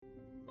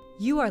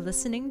You are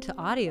listening to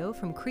audio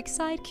from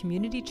Creekside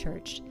Community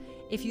Church.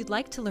 If you'd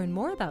like to learn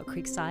more about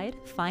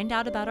Creekside, find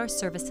out about our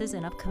services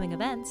and upcoming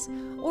events,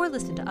 or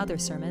listen to other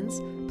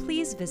sermons,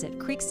 please visit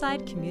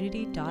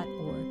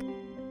creeksidecommunity.org.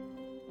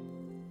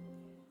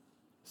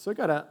 So I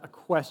got a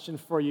question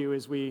for you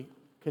as we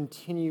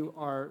continue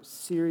our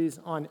series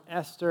on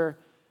Esther.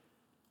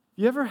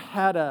 You ever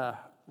had a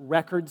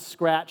record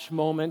scratch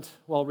moment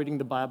while reading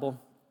the Bible?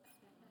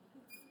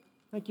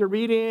 Like you're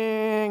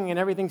reading and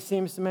everything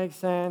seems to make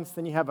sense,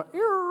 then you have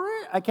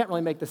I can't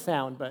really make the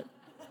sound, but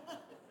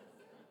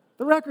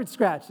the record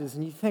scratches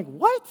and you think,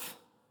 what?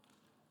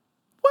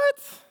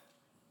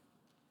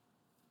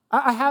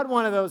 I had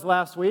one of those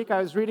last week.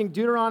 I was reading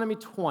Deuteronomy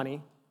 20,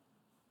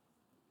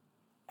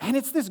 and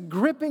it's this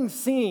gripping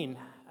scene.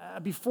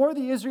 Before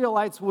the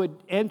Israelites would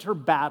enter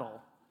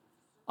battle,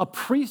 a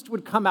priest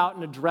would come out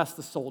and address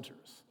the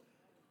soldiers.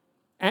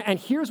 And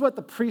here's what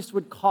the priest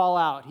would call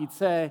out. He'd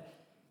say,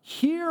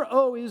 "Hear,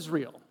 O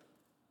Israel,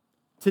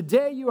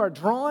 today you are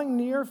drawing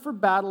near for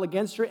battle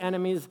against your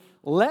enemies.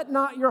 Let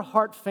not your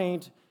heart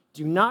faint.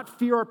 Do not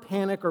fear or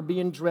panic or be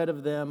in dread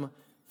of them.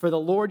 For the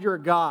Lord your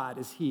God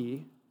is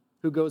he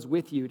who goes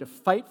with you to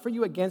fight for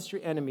you against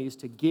your enemies,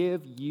 to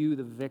give you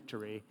the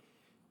victory."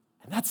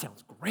 And that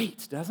sounds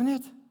great, doesn't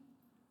it?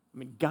 I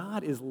mean,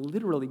 God is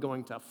literally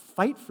going to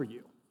fight for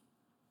you.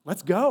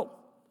 Let's go.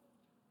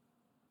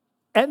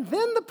 And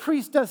then the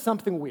priest does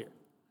something weird.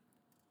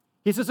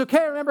 He says,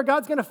 okay, remember,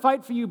 God's going to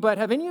fight for you, but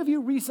have any of you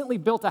recently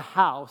built a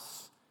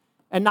house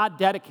and not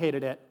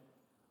dedicated it?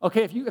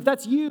 Okay, if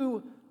that's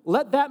you,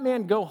 let that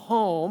man go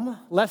home,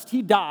 lest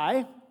he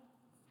die,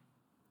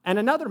 and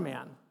another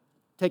man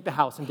take the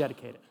house and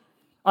dedicate it.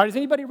 All right, has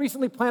anybody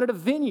recently planted a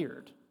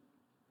vineyard?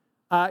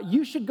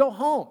 You should go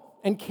home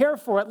and care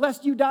for it,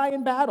 lest you die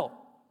in battle.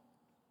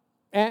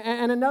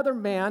 And another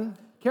man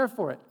care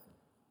for it.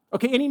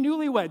 Okay, any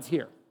newlyweds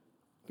here?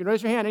 You can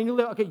raise your hand.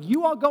 Okay,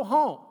 you all go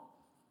home.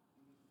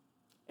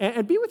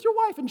 And be with your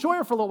wife, enjoy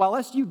her for a little while,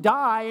 lest you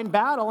die in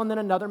battle, and then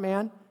another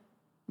man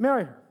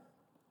marry her.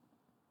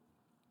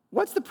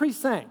 What's the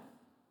priest saying?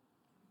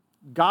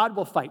 God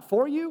will fight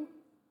for you,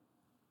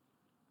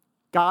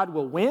 God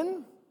will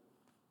win,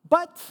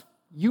 but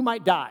you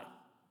might die.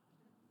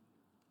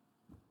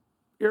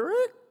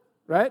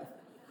 Right?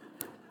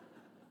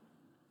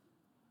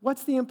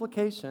 What's the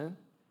implication?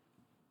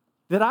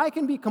 That I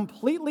can be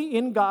completely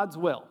in God's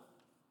will,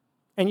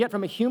 and yet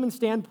from a human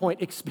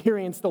standpoint,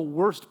 experience the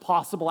worst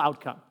possible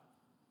outcome,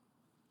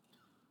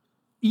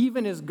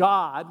 even as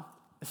God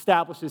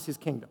establishes his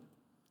kingdom.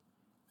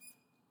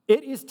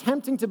 It is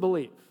tempting to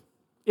believe,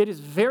 it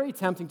is very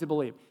tempting to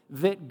believe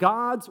that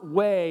God's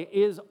way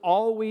is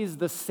always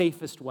the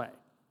safest way.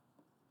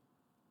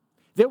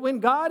 That when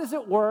God is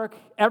at work,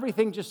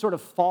 everything just sort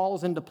of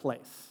falls into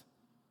place.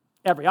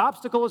 Every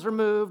obstacle is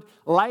removed,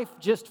 life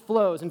just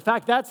flows. In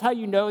fact, that's how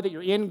you know that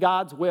you're in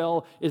God's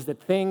will, is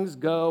that things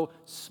go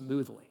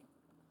smoothly.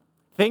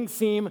 Things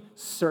seem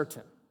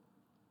certain.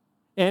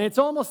 And it's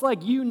almost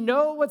like you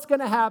know what's going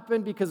to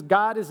happen because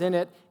God is in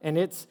it and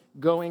it's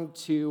going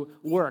to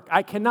work.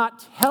 I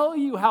cannot tell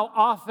you how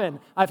often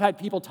I've had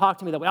people talk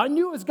to me that way. I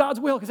knew it was God's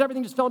will because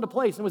everything just fell into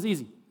place and it was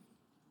easy.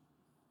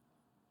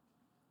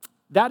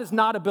 That is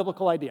not a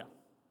biblical idea.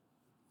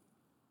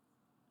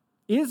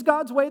 Is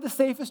God's way the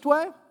safest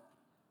way?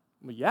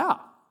 Well, yeah.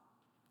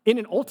 In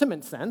an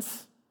ultimate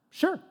sense,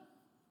 sure.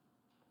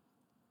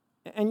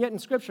 And yet in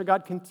Scripture,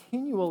 God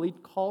continually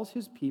calls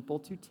his people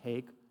to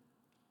take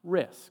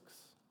risks,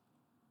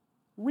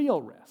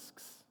 real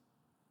risks.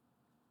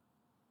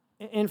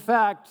 In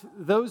fact,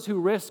 those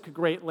who risk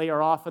greatly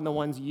are often the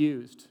ones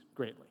used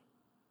greatly.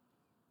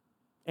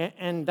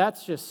 And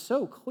that's just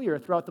so clear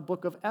throughout the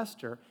book of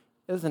Esther,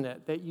 isn't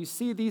it? That you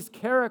see these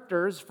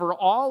characters, for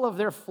all of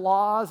their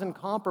flaws and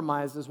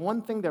compromises,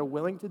 one thing they're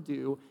willing to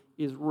do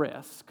is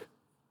risk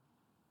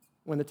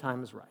when the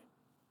time is right.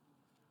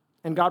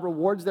 And God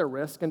rewards their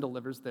risk and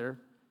delivers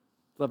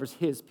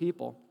his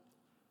people.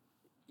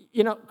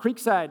 You know,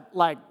 Creekside,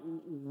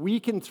 we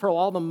can throw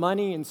all the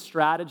money and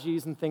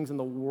strategies and things in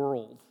the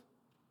world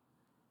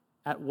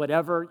at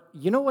whatever.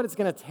 You know what it's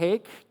going to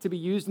take to be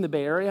used in the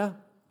Bay Area?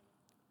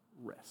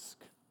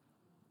 Risk.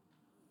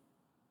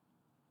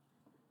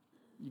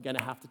 You're going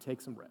to have to take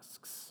some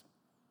risks.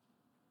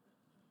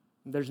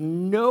 There's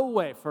no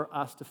way for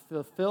us to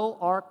fulfill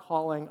our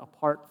calling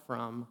apart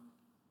from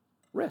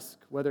risk,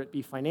 whether it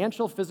be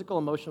financial, physical,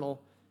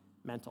 emotional,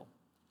 mental.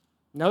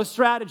 No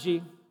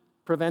strategy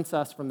prevents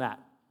us from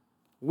that.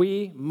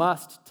 We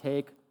must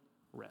take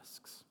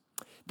risks.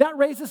 That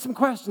raises some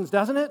questions,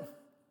 doesn't it?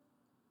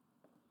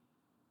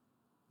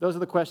 Those are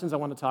the questions I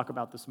want to talk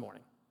about this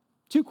morning.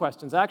 2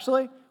 questions,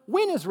 actually.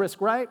 When is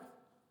risk right?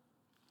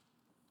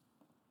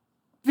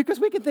 Because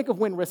we can think of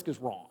when risk is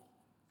wrong.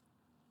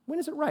 When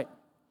is it right?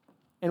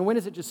 And when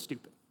is it just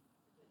stupid?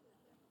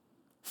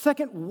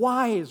 Second,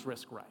 why is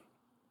risk right?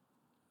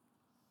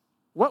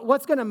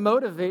 What's going to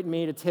motivate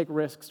me to take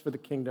risks for the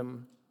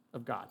kingdom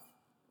of God?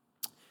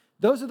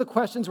 Those are the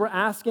questions we're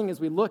asking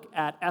as we look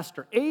at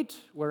Esther 8,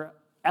 where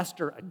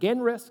Esther again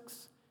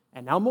risks,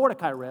 and now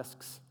Mordecai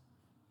risks,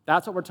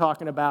 That's what we're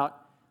talking about.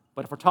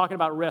 But if we're talking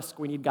about risk,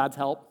 we need God's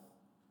help.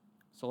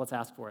 So let's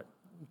ask for it.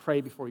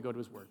 Pray before we go to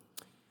his word.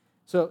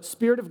 So,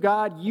 Spirit of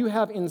God, you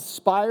have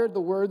inspired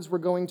the words we're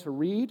going to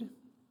read.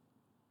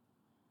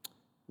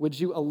 Would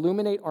you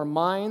illuminate our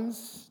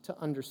minds to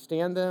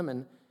understand them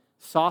and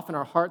soften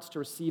our hearts to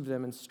receive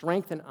them and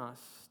strengthen us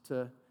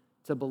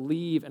to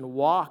believe and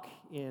walk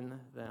in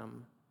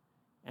them?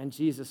 And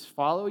Jesus,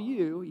 follow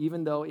you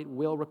even though it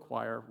will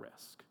require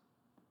risk.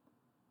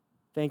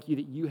 Thank you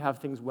that you have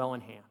things well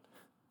in hand.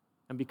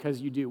 And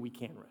because you do, we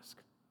can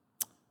risk.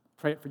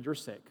 Pray it for your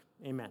sake.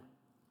 Amen.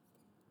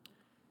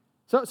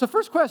 So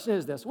first question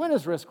is this: when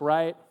is risk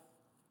right?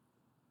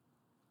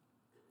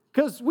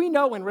 Because we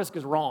know when risk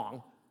is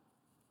wrong.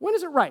 When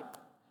is it right?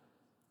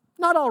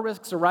 Not all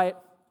risks are right.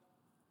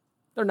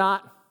 They're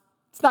not.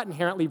 It's not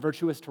inherently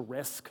virtuous to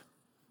risk.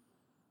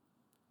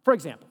 For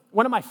example,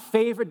 one of my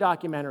favorite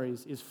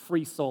documentaries is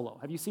Free Solo.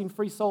 Have you seen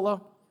Free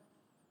Solo?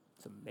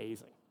 It's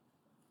amazing.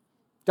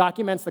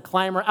 Documents the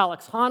climber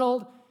Alex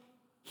Honnold.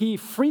 He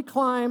free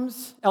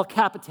climbs El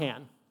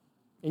Capitan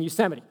in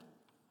Yosemite.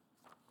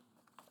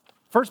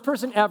 First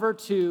person ever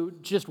to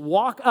just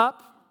walk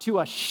up to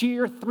a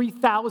sheer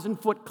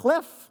 3,000-foot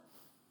cliff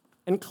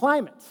and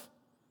climb it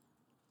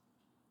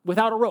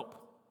without a rope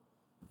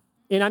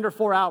in under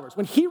 4 hours.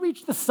 When he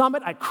reached the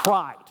summit, I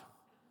cried.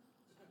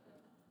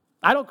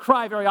 I don't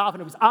cry very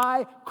often.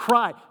 I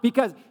cried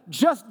because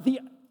just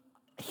the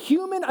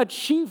human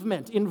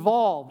achievement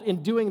involved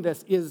in doing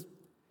this is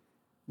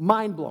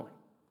mind-blowing.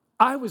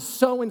 I was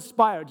so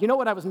inspired. You know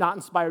what I was not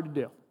inspired to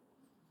do?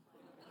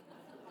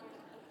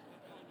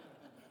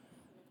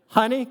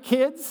 Honey,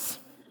 kids,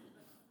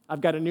 I've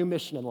got a new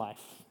mission in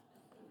life.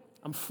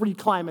 I'm free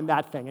climbing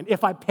that thing. And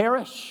if I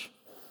perish,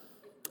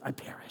 I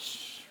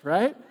perish,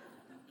 right?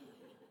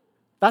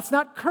 That's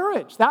not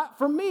courage. That,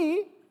 for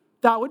me,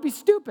 that would be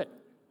stupid.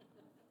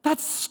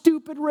 That's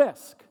stupid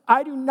risk.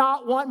 I do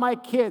not want my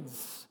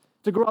kids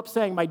to grow up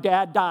saying my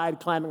dad died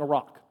climbing a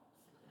rock.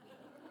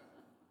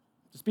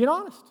 Just being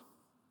honest.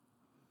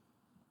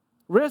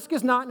 Risk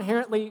is not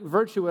inherently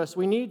virtuous.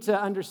 We need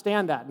to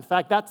understand that. In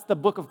fact, that's the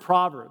book of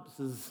Proverbs.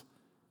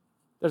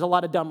 There's a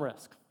lot of dumb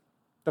risk.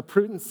 The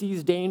prudent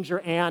sees danger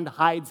and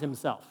hides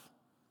himself.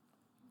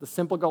 The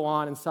simple go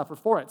on and suffer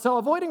for it. So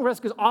avoiding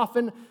risk is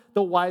often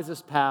the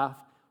wisest path.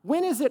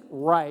 When is it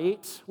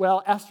right?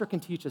 Well, Esther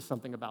can teach us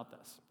something about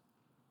this.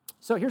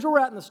 So here's where we're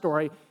at in the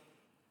story.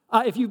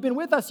 If you've been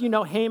with us, you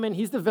know Haman.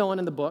 He's the villain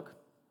in the book.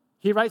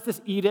 He writes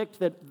this edict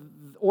that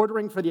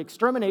ordering for the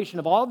extermination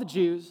of all the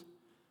Jews.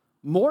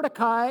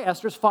 Mordecai,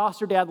 Esther's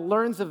foster dad,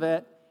 learns of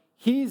it.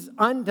 He's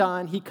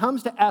undone. He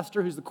comes to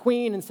Esther, who's the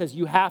queen, and says,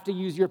 you have to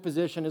use your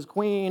position as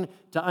queen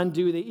to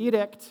undo the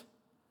edict.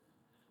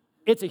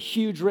 It's a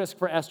huge risk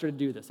for Esther to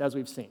do this, as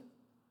we've seen.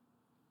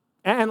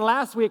 And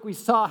last week, we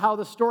saw how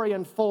the story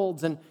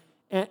unfolds, and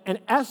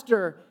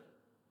Esther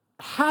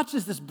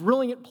hatches this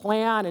brilliant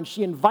plan, and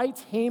she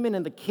invites Haman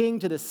and the king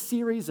to this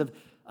series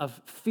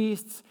of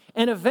feasts,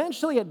 and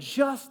eventually, at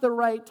just the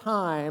right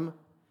time,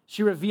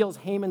 she reveals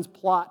Haman's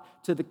plot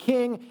to the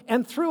king,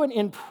 and through an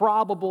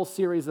improbable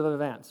series of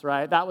events,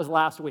 right? That was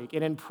last week.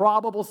 An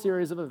improbable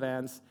series of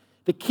events.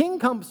 The king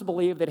comes to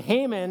believe that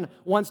Haman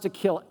wants to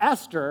kill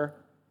Esther.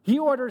 He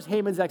orders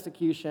Haman's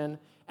execution,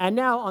 and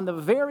now on the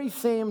very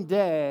same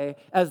day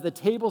as the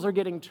tables are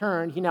getting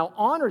turned, he now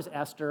honors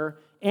Esther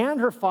and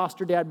her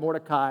foster dad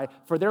Mordecai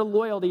for their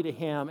loyalty to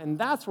him, and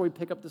that's where we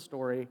pick up the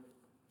story,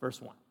 verse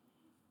 1.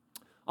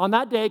 On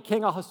that day,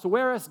 King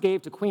Ahasuerus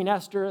gave to Queen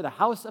Esther the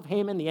house of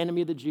Haman, the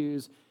enemy of the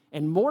Jews,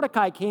 and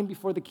Mordecai came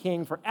before the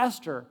king, for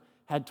Esther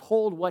had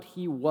told what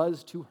he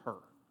was to her.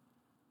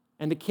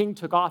 And the king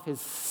took off his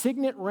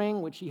signet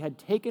ring, which he had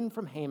taken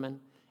from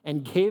Haman,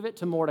 and gave it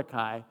to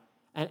Mordecai.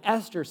 And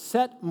Esther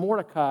set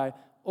Mordecai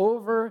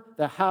over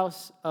the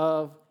house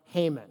of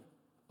Haman.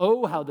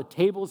 Oh, how the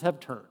tables have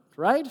turned,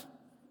 right?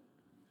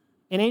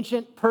 In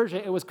ancient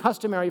Persia, it was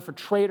customary for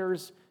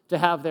traitors to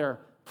have their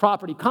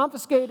property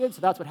confiscated,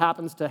 so that's what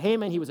happens to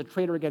Haman. He was a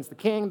traitor against the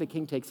king. The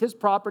king takes his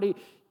property,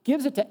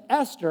 gives it to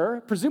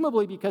Esther,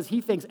 presumably because he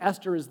thinks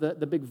Esther is the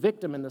big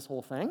victim in this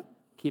whole thing.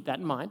 Keep that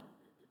in mind.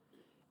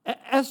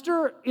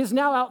 Esther is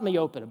now out in the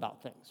open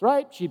about things,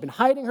 right? She'd been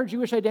hiding her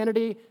Jewish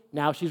identity.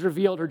 Now she's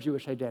revealed her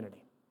Jewish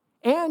identity.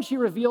 And she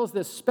reveals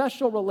this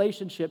special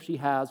relationship she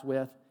has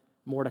with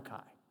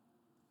Mordecai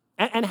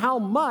and how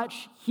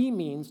much he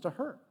means to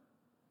her.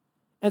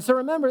 And so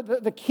remember,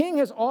 the king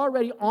has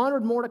already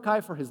honored Mordecai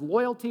for his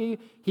loyalty.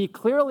 He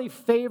clearly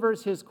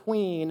favors his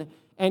queen.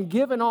 And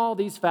given all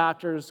these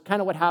factors,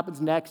 kind of what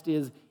happens next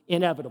is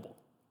inevitable.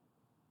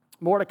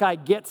 Mordecai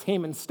gets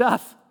Haman's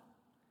stuff,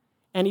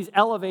 and he's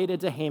elevated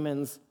to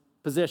Haman's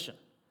position.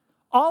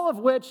 All of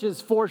which is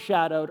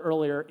foreshadowed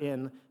earlier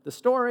in the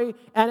story.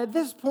 And at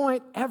this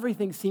point,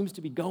 everything seems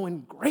to be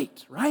going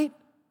great, right?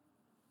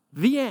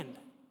 The end.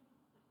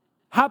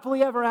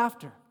 Happily ever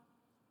after.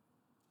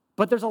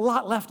 But there's a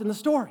lot left in the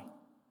story.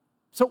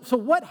 So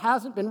what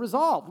hasn't been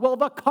resolved? Well,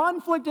 the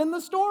conflict in the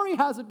story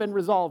hasn't been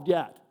resolved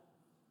yet.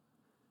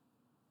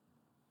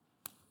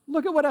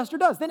 Look at what Esther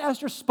does. Then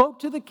Esther spoke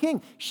to the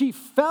king. She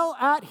fell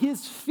at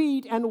his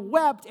feet and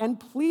wept and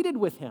pleaded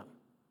with him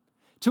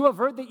to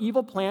avert the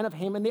evil plan of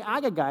Haman the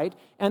Agagite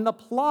and the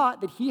plot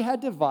that he had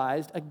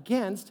devised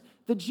against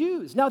the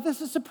Jews. Now,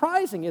 this is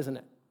surprising, isn't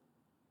it?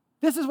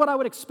 This is what I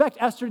would expect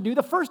Esther to do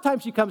the first time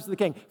she comes to the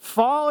king,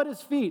 fall at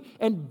his feet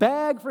and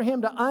beg for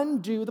him to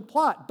undo the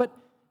plot. But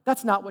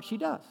that's not what she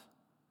does.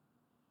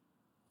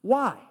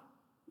 Why?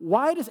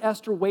 Why does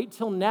Esther wait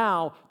till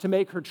now to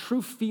make her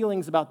true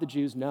feelings about the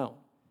Jews known?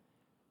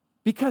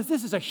 Because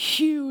this is a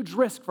huge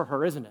risk for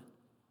her, isn't it?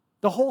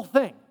 The whole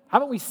thing.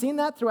 Haven't we seen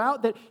that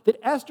throughout? That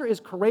Esther is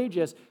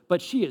courageous,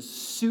 but she is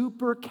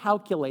super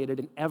calculated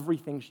in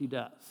everything she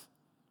does.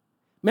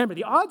 Remember,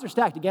 the odds are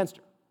stacked against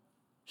her.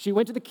 She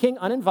went to the king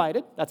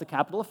uninvited. That's a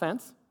capital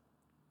offense,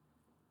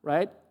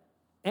 right?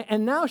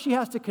 And now she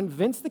has to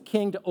convince the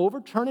king to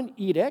overturn an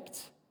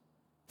edict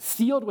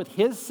sealed with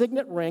his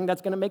signet ring.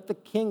 That's going to make the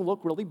king look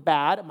really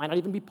bad. It might not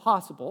even be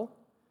possible.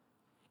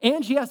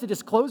 And she has to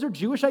disclose her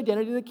Jewish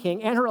identity to the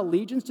king and her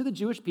allegiance to the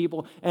Jewish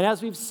people. And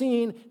as we've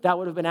seen, that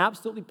would have been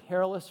absolutely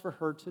perilous for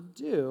her to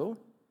do.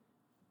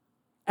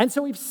 And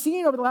so we've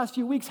seen over the last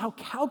few weeks how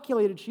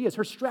calculated she is.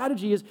 Her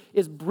strategy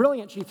is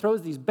brilliant. She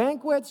throws these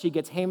banquets. She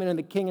gets Haman and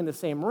the king in the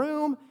same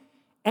room.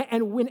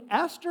 And when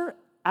Esther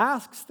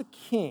asks the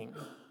king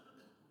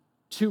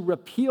to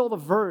repeal the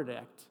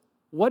verdict,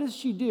 what does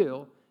she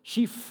do?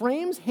 She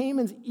frames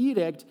Haman's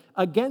edict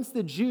against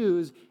the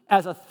Jews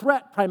as a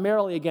threat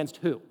primarily against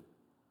who?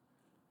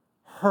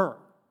 Her.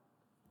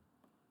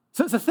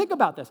 So think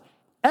about this.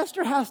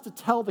 Esther has to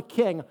tell the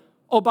king,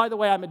 oh, by the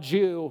way, I'm a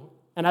Jew,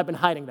 and I've been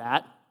hiding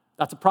that.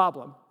 That's a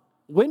problem.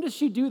 When does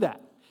she do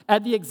that?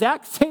 At the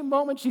exact same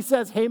moment she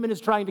says, Haman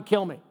is trying to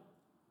kill me.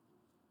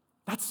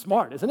 That's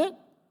smart, isn't it?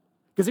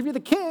 Because if you're the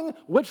king,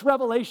 which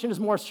revelation is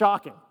more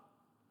shocking?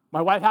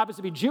 My wife happens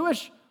to be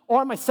Jewish,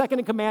 or my second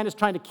in command is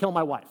trying to kill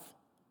my wife?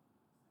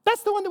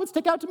 That's the one that would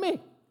stick out to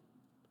me.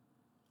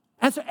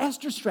 And so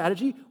Esther's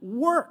strategy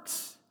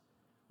works.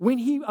 When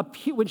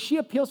she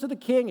appeals to the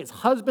king, his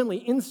husbandly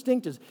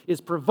instinct is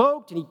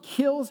provoked and he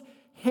kills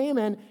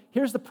Haman.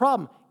 Here's the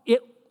problem.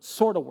 It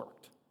sort of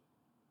worked.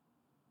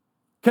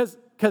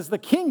 Because the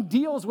king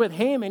deals with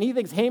Haman. He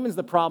thinks Haman's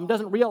the problem,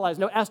 doesn't realize,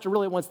 no, Esther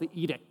really wants the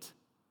edict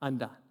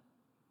undone.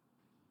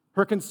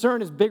 Her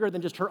concern is bigger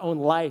than just her own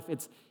life.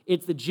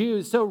 It's the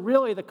Jews. So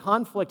really the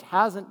conflict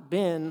hasn't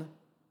been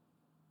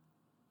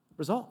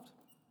resolved.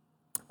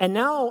 And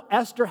now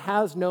Esther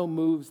has no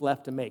moves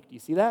left to make. Do you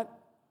see that?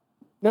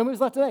 No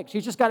moves left to make.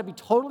 She's just got to be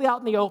totally out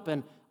in the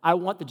open. I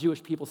want the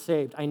Jewish people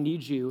saved. I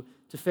need you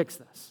to fix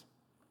this.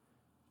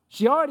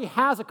 She already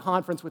has a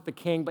conference with the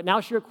king, but now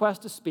she requests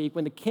to speak.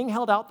 When the king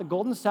held out the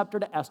golden scepter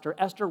to Esther,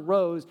 Esther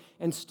rose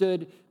and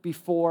stood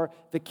before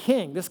the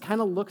king. This kind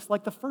of looks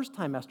like the first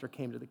time Esther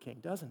came to the king,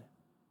 doesn't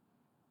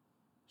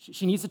it?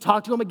 She needs to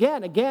talk to him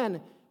again.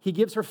 Again, he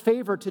gives her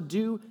favor to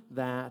do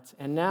that.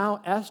 And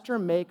now Esther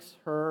makes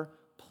her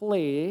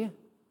plea.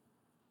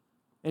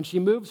 And she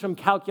moves from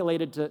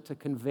calculated to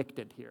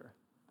convicted here.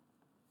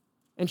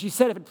 And she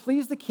said, if it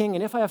please the king,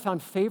 and if I have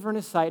found favor in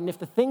his sight, and if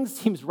the thing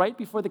seems right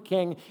before the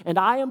king, and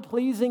I am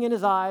pleasing in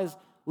his eyes,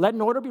 let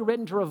an order be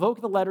written to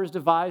revoke the letters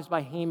devised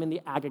by Haman the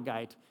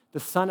Agagite, the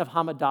son of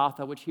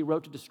Hammedatha, which he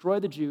wrote to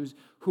destroy the Jews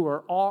who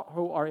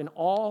are in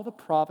all the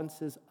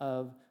provinces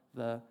of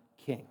the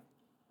king.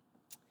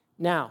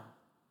 Now,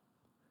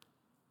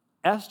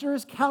 Esther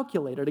is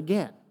calculated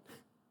again.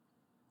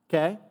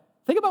 Okay?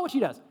 Think about what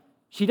she does.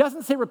 She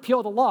doesn't say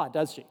repeal the law,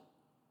 does she?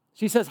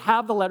 She says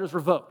have the letters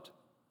revoked.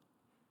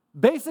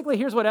 Basically,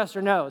 here's what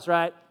Esther knows,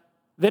 right?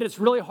 That it's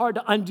really hard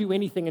to undo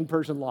anything in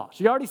Persian law.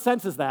 She already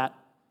senses that.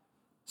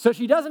 So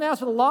she doesn't ask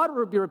for the law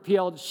to be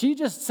repealed. She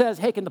just says,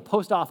 hey, can the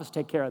post office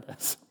take care of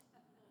this?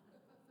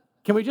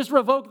 Can we just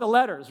revoke the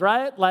letters,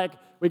 right? Like,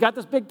 we got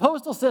this big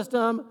postal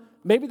system.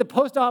 Maybe the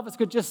post office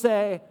could just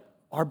say,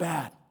 our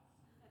bad.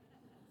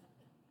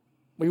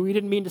 We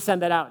didn't mean to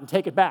send that out and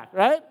take it back,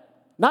 right?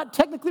 Not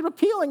technically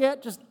repealing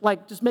it, just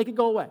make it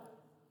go away.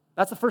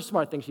 That's the first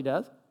smart thing she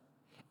does.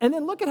 And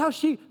then look at how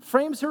she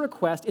frames her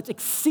request. It's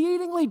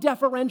exceedingly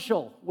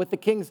deferential with the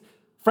king's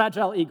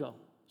fragile ego.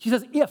 She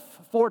says, if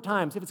 4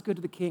 times, if it's good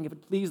to the king, if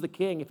it please the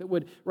king, if it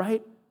would,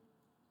 right?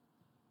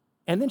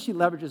 And then she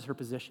leverages her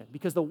position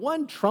because the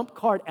one trump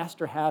card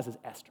Esther has is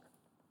Esther.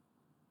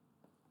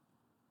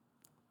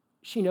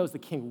 She knows the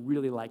king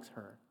really likes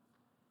her.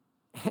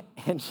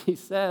 And she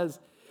says,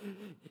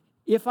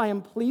 if I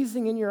am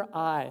pleasing in your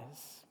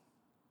eyes,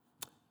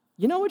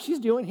 you know what she's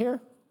doing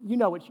here? You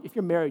know what, if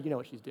you're married, you know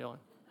what she's doing.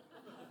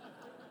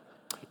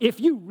 If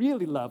you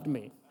really loved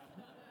me.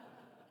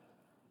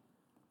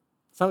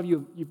 Some of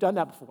you, you've done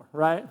that before,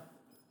 right?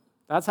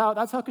 That's how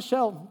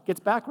Cashel gets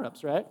back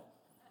rubs, right?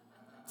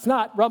 It's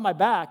not rub my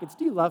back, it's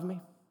do you love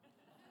me?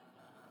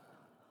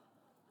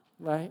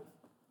 Right?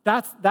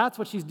 That's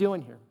what she's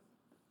doing here.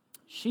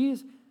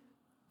 She's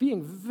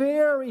being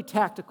very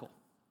tactical.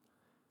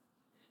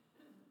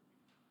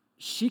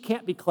 She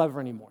can't be clever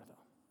anymore, though.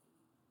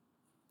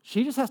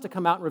 She just has to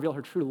come out and reveal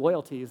her true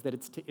loyalties, that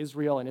it's to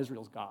Israel and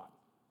Israel's God.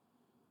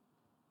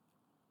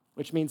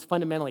 which means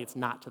fundamentally it's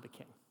not to the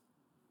king.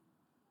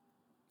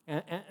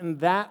 And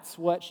that's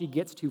what she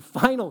gets to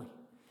finally.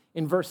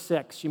 In verse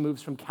 6, she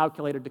moves from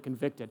calculated to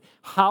convicted.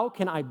 How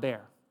can I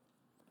bear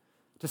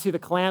to see the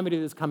calamity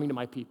that is coming to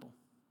my people?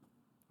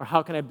 Or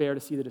how can I bear to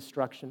see the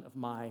destruction of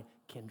my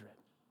kindred?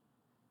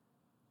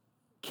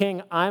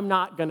 King, I'm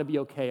not going to be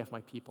okay if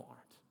my people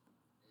aren't.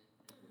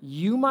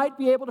 You might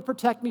be able to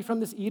protect me from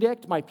this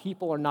edict. My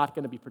people are not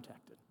going to be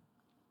protected.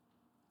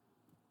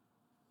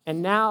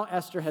 And now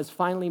Esther has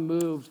finally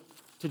moved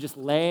to just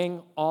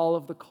laying all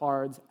of the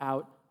cards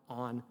out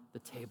on the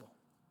table.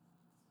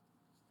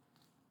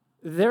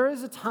 There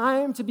is a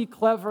time to be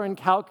clever and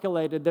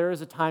calculated. There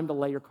is a time to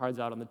lay your cards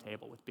out on the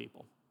table with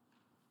people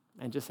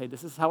and just say,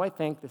 this is how I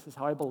think, this is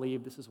how I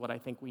believe, this is what I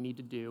think we need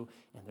to do,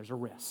 and there's a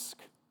risk.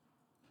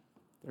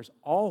 There's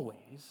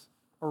always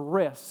a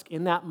risk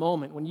in that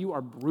moment when you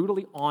are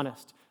brutally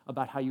honest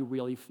about how you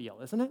really feel,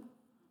 isn't it?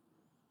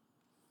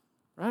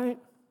 Right?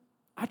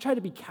 I tried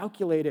to be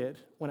calculated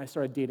when I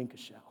started dating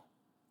Cashel.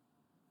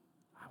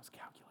 I was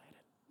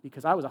calculated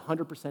because I was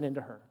 100%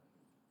 into her,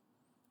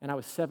 and I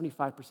was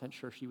 75%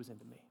 sure she was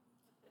into me.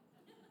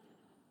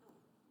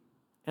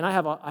 And I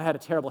had a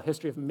terrible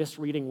history of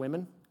misreading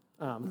women,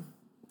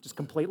 just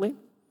completely.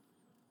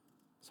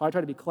 So I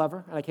tried to be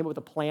clever, and I came up with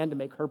a plan to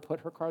make her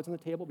put her cards on the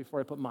table before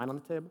I put mine on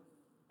the table.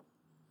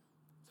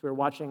 So we were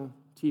watching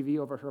TV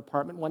over at her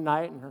apartment one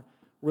night, and her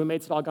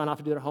roommates had all gone off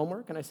to do their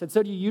homework. And I said,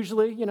 so do you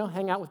usually,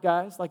 hang out with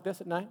guys like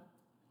this at night?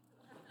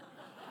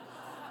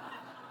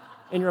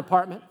 In your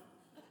apartment?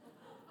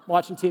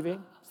 Watching TV?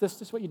 Is this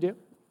just what you do?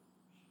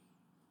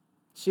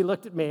 She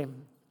looked at me,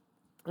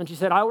 and she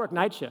said, I work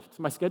night shift.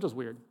 My schedule's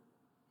weird.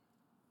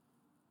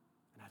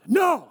 And I said,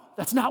 no,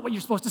 that's not what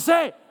you're supposed to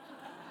say.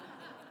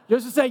 You're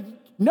supposed to say,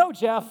 no,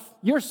 Jeff,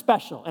 you're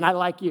special, and I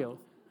like you.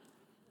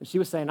 And she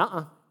was saying,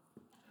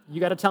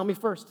 you got to tell me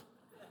first.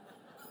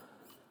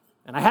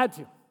 And I had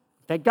to.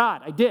 Thank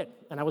God, I did,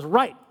 and I was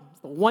right.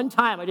 It's the one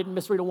time I didn't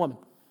misread a woman.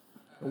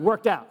 It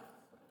worked out.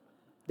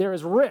 There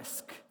is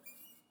risk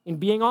in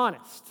being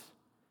honest,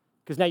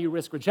 because now you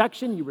risk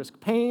rejection, you risk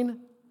pain.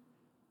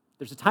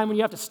 There's a time when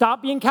you have to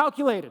stop being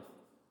calculated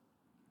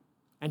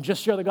and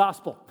just share the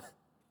gospel.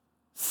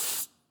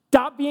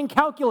 Stop being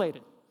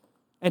calculated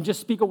and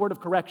just speak a word of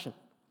correction.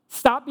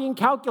 Stop being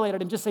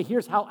calculated and just say,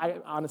 here's how I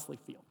honestly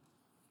feel.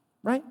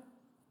 Right?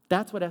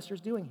 That's what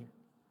Esther's doing here.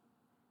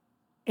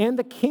 And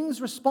the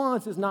king's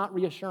response is not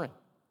reassuring.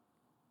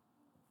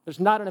 There's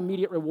not an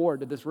immediate reward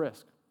to this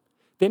risk.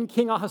 Then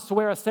King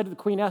Ahasuerus said to the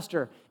Queen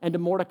Esther and to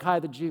Mordecai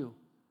the Jew,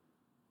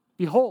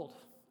 behold,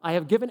 I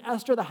have given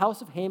Esther the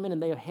house of Haman,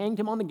 and they have hanged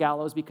him on the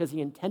gallows because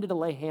he intended to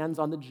lay hands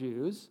on the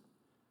Jews.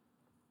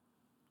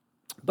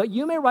 But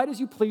you may write as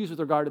you please with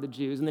regard to the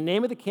Jews in the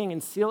name of the king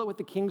and seal it with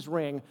the king's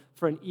ring,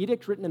 for an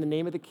edict written in the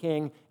name of the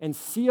king and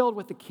sealed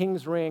with the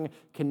king's ring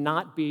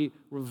cannot be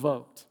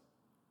revoked.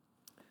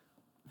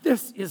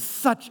 This is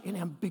such an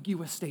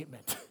ambiguous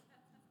statement.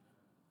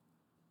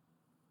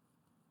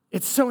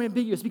 It's so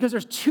ambiguous because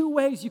there's two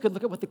ways you could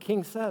look at what the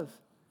king says.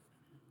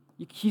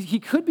 He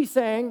could be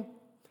saying,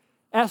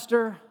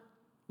 Esther,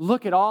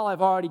 look at all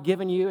I've already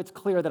given you. It's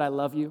clear that I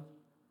love you.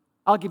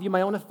 I'll give you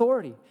my own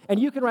authority, and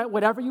you can write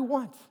whatever you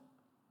want.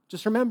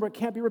 Just remember, it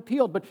can't be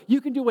repealed, but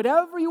you can do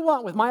whatever you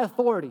want with my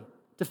authority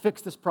to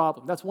fix this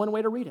problem. That's one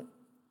way to read it.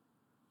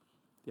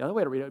 The other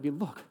way to read it would be,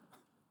 look,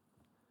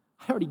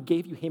 I already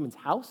gave you Haman's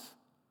house.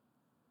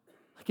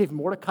 I gave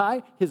Mordecai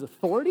his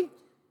authority.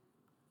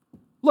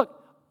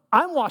 Look,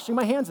 I'm washing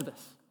my hands of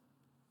this.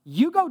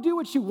 You go do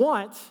what you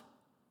want.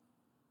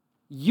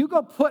 You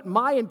go put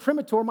my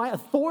imprimatur, my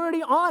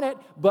authority on it,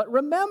 but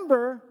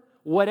remember,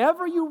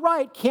 whatever you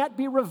write can't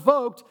be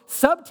revoked.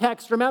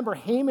 Subtext, remember,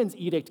 Haman's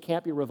edict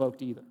can't be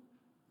revoked either.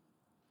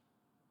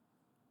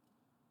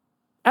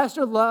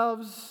 Esther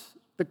loves,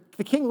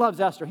 the king loves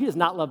Esther. He does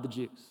not love the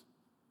Jews.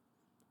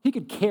 He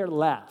could care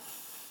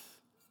less.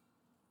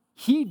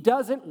 He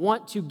doesn't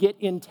want to get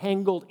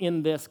entangled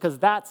in this because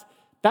that's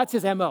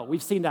his MO.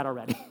 We've seen that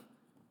already.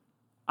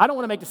 I don't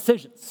want to make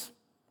decisions.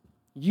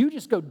 You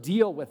just go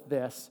deal with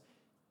this.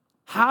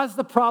 Has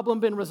the problem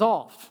been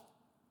resolved?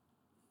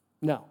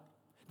 No.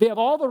 They have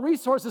all the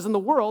resources in the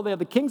world. They have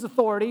the king's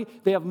authority.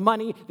 They have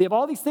money. They have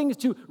all these things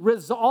to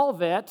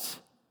resolve it,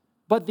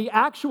 but the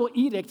actual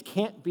edict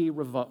can't be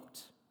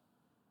revoked.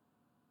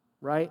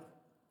 Right?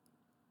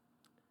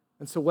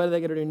 And so what are they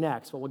going to do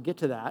next? Well, we'll get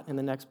to that in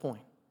the next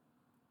point.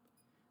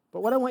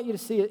 But what I want you to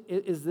see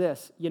is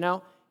this.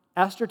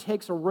 Esther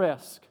takes a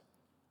risk.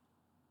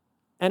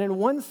 And in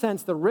one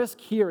sense, the risk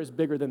here is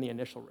bigger than the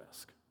initial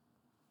risk.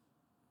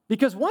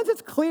 Because once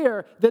it's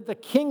clear that the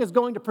king is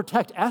going to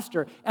protect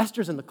Esther,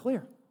 Esther's in the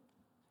clear.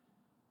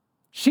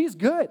 She's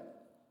good.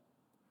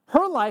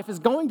 Her life is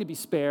going to be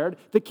spared.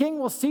 The king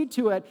will see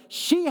to it.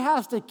 She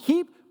has to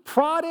keep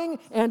prodding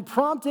and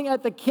prompting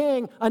at the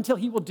king until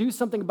he will do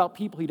something about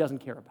people he doesn't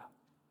care about.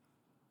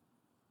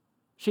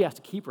 She has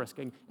to keep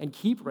risking and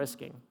keep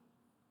risking.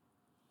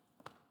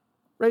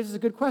 Raises a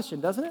good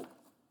question, doesn't it?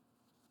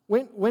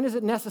 When is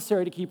it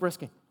necessary to keep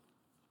risking?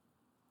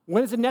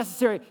 When is it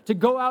necessary to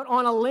go out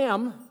on a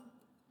limb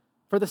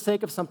for the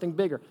sake of something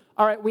bigger.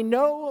 All right, we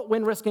know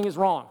when risking is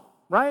wrong,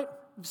 right?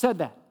 We've said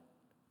that.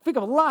 Think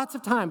of lots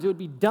of times it would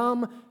be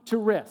dumb to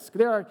risk.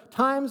 There are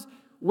times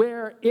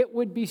where it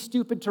would be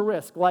stupid to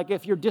risk, like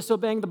if you're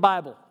disobeying the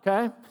Bible,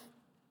 okay?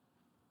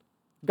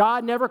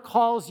 God never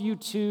calls you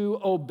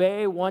to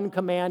obey one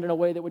command in a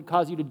way that would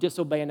cause you to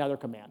disobey another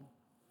command,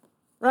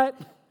 right?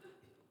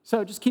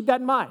 So just keep that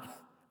in mind.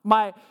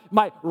 My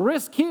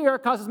risk here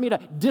causes me to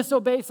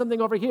disobey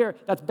something over here.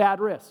 That's bad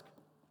risk.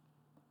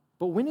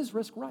 But when is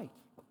risk right?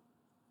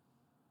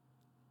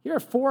 Here are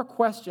 4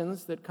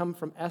 questions that come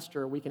from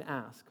Esther we can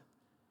ask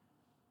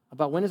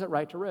about when is it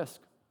right to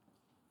risk.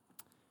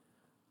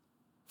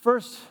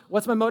 First,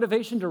 what's my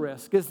motivation to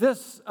risk? Is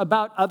this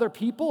about other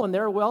people and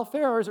their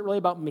welfare, or is it really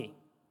about me?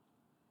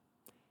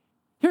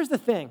 Here's the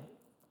thing.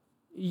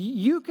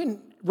 You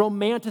can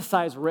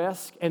romanticize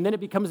risk, and then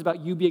it becomes about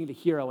you being the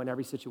hero in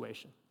every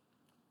situation.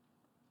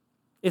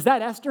 Is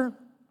that Esther?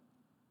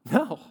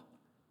 No,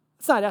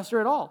 it's not Esther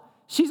at all.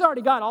 She's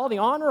already got all the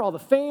honor, all the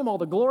fame, all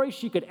the glory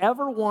she could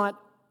ever want.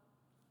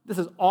 This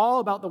is all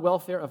about the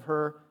welfare of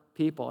her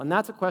people. And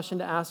that's a question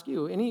to ask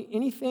you.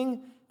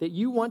 Anything that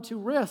you want to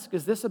risk,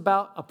 is this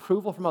about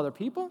approval from other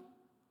people?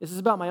 Is this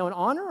about my own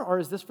honor, or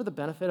is this for the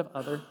benefit of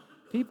other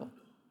people?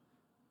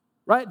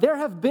 Right? There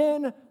have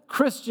been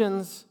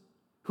Christians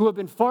who have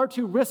been far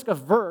too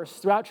risk-averse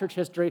throughout church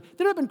history.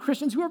 There have been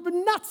Christians who have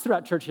been nuts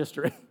throughout church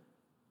history.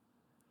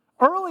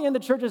 Early in the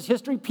church's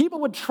history,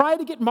 people would try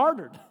to get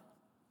martyred,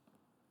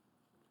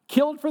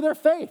 killed for their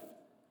faith,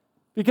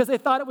 because they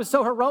thought it was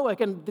so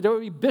heroic, and there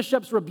would be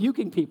bishops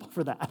rebuking people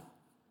for that.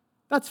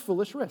 That's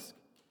foolish risk.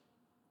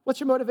 What's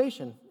your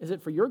motivation? Is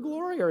it for your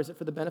glory, or is it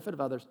for the benefit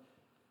of others?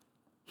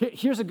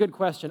 Here's a good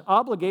question.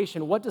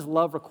 Obligation, what does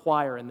love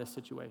require in this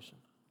situation?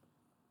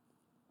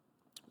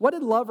 What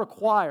did love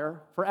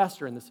require for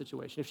Esther in this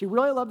situation? If she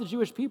really loved the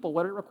Jewish people,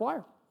 what did it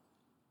require?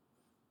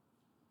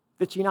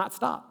 That she not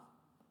stop.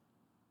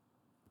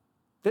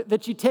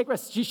 That she take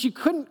risks. She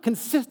couldn't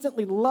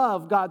consistently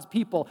love God's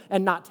people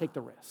and not take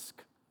the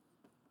risk.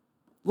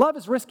 Love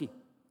is risky.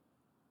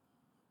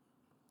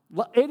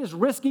 It is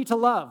risky to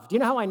love. Do you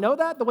know how I know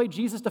that? The way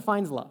Jesus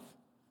defines love.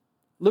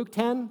 Luke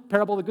 10,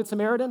 parable of the Good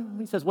Samaritan,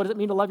 he says, what does it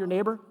mean to love your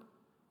neighbor?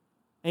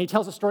 And he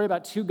tells a story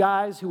about 2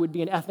 guys who would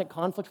be in ethnic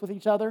conflict with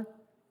each other.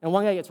 And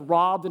one guy gets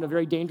robbed in a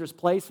very dangerous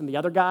place, and the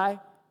other guy,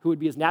 who would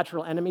be his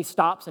natural enemy,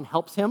 stops and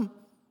helps him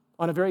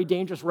on a very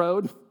dangerous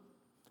road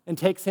and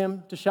takes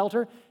him to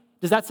shelter.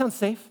 Does that sound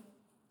safe?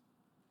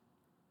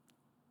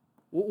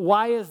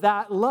 Why is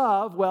that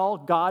love? Well,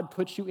 God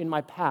puts you in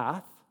my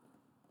path,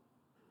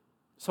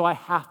 so I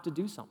have to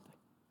do something.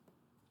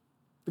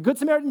 The Good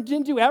Samaritan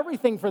didn't do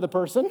everything for the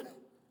person,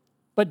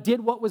 but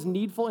did what was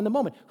needful in the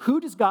moment.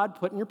 Who does God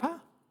put in your path?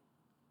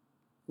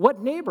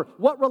 What neighbor?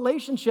 What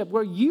relationship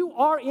where you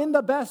are in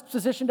the best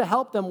position to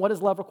help them? What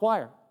does love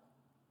require?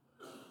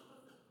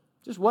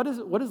 Just what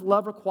does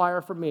love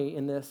require for me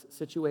in this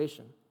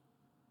situation?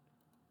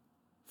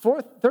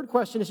 Third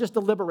question is just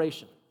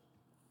deliberation.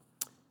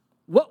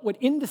 What would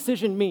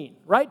indecision mean,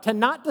 right? To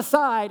not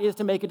decide is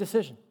to make a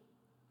decision.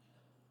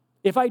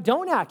 If I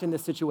don't act in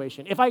this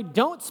situation, if I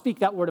don't speak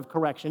that word of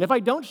correction, if I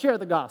don't share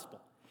the gospel,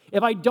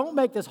 if I don't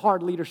make this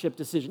hard leadership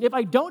decision, if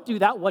I don't do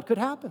that, what could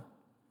happen?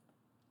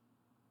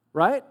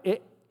 Right?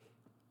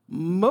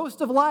 Most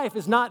of life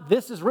is not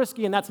this is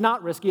risky and that's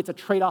not risky. It's a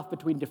trade-off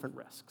between different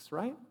risks,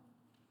 right?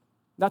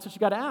 That's what you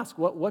got to ask.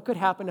 What could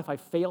happen if I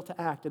fail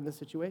to act in this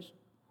situation?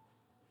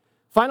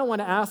 Final one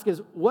to ask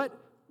is,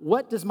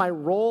 what does my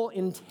role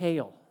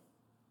entail?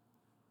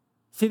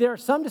 See, there are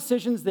some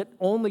decisions that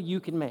only you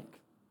can make.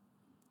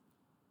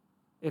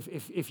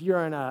 If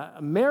you're in a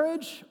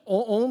marriage,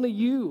 only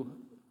you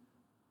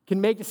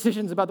can make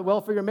decisions about the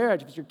welfare of your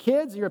marriage. If it's your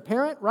kids, you're a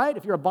parent, right?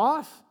 If you're a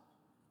boss,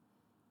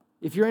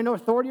 if you're in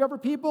authority over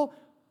people,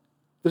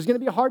 there's going to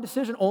be a hard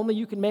decision. Only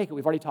you can make it.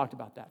 We've already talked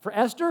about that. For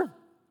Esther,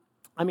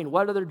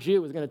 what other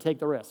Jew is going to take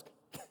the risk?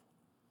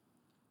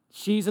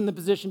 She's in the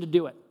position to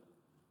do it.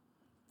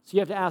 So you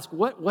have to ask,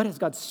 what has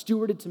God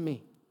stewarded to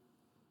me?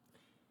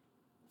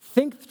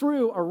 Think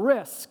through a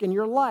risk in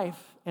your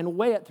life and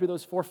weigh it through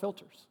those 4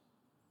 filters.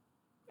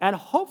 And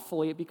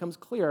hopefully it becomes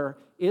clearer,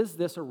 is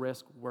this a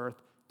risk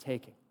worth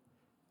taking?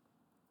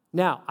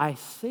 Now, I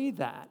say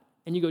that,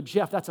 and you go,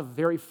 Jeff, that's a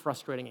very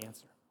frustrating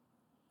answer,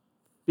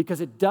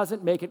 because it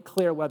doesn't make it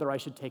clear whether I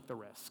should take the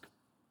risk.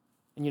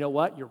 And you know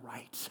what? You're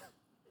right.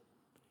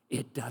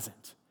 It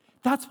doesn't.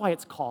 That's why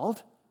it's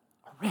called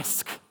a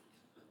risk.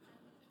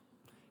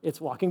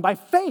 It's walking by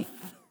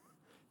faith,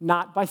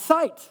 not by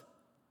sight.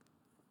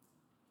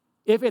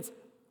 If it's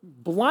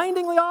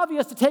blindingly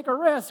obvious to take a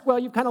risk, well,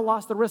 you've kind of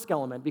lost the risk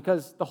element,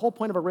 because the whole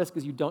point of a risk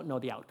is you don't know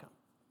the outcome.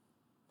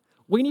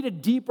 We need a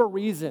deeper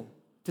reason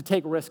to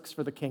take risks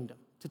for the kingdom,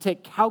 to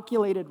take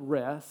calculated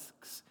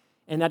risks,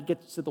 and that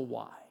gets to the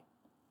why,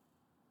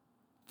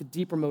 the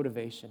deeper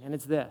motivation, and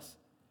it's this.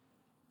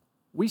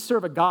 We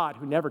serve a God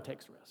who never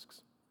takes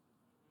risks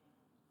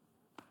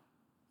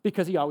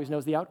because he always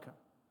knows the outcome.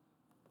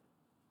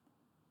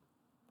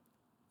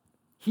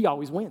 He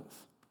always wins.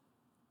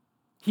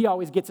 He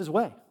always gets his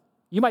way.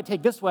 You might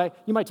take this way,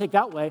 you might take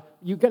that way,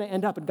 you're going to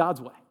end up in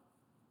God's way.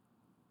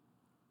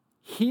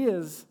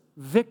 His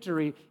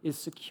victory is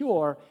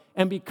secure,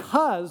 and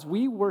because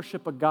we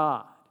worship a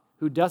God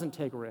who doesn't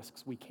take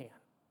risks, we can.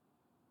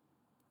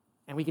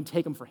 And we can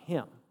take them for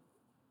him.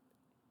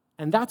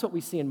 And that's what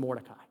we see in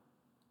Mordecai.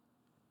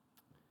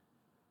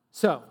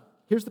 So,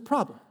 here's the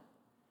problem.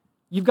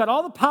 You've got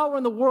all the power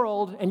in the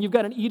world, and you've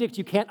got an edict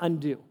you can't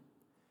undo.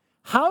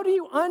 How do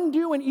you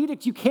undo an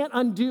edict you can't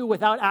undo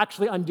without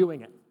actually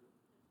undoing it?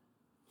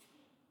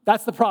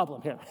 That's the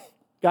problem here.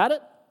 Got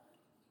it?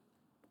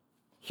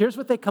 Here's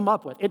what they come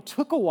up with. It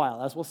took a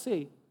while, as we'll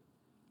see.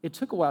 It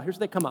took a while. Here's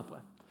what they come up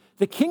with.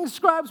 The king's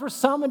scribes were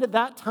summoned at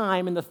that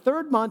time in the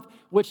 3rd month,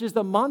 which is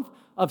the month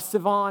of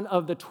Sivan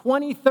of the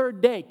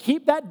 23rd day.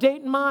 Keep that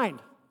date in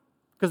mind,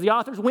 because the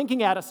author's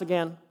winking at us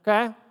again,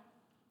 okay?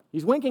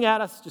 He's winking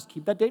at us. Just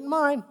keep that date in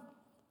mind.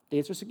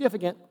 Dates are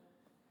significant.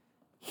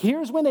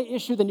 Here's when they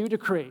issue the new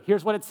decree.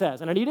 Here's what it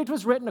says. And an edict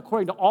was written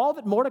according to all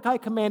that Mordecai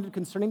commanded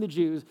concerning the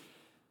Jews,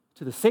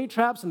 to the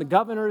satraps and the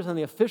governors and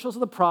the officials of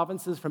the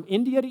provinces from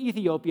India to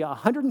Ethiopia,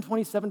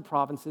 127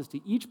 provinces, to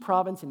each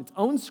province in its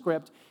own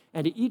script,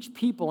 and to each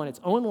people in its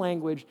own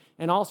language,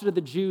 and also to the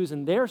Jews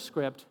in their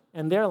script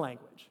and their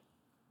language.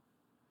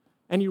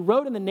 And he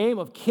wrote in the name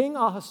of King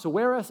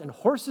Ahasuerus and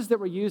horses that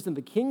were used in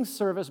the king's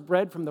service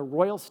bred from the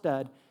royal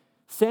stud,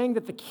 saying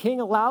that the king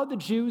allowed the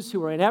Jews who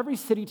were in every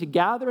city to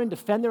gather and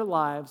defend their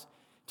lives,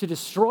 to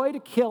destroy, to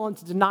kill, and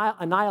to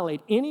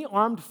annihilate any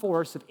armed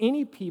force of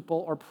any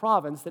people or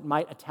province that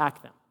might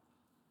attack them,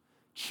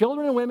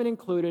 children and women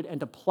included, and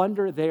to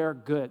plunder their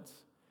goods.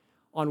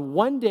 On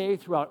one day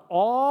throughout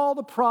all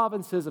the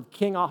provinces of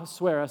King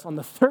Ahasuerus, on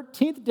the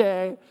 13th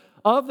day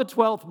of the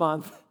 12th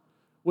month,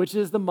 which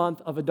is the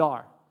month of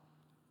Adar.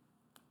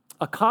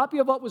 A copy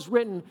of what was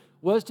written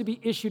was to be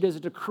issued as a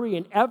decree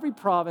in every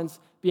province,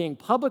 being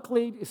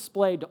publicly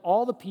displayed to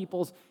all the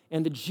peoples,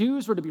 and the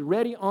Jews were to be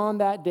ready on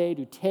that day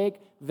to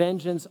take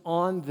vengeance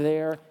on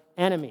their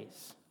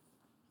enemies.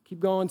 Keep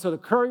going. So the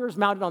couriers,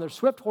 mounted on their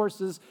swift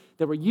horses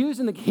that were used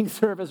in the king's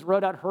service,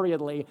 rode out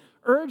hurriedly,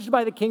 urged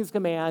by the king's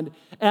command,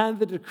 and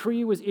the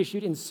decree was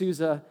issued in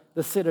Susa,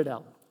 the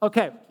citadel.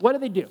 Okay, what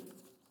do?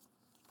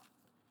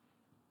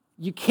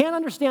 You can't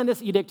understand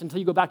this edict until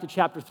you go back to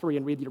chapter 3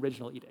 and read the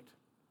original edict,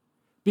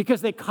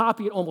 because they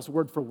copy it almost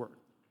word for word.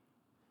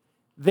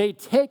 They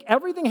take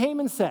everything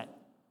Haman said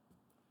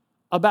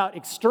about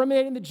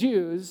exterminating the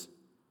Jews,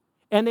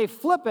 and they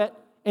flip it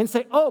and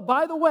say, oh,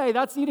 by the way,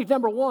 that's edict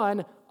number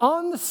 1.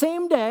 On the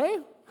same day,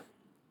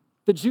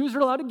 the Jews are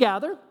allowed to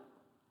gather.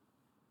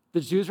 The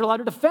Jews are allowed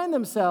to defend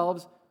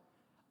themselves.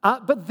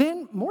 But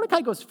then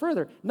Mordecai goes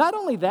further. Not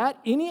only that,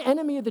 any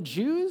enemy of the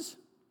Jews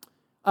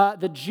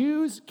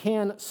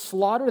can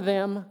slaughter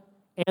them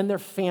and their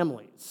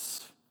families.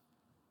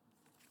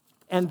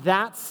 And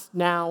that's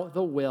now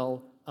the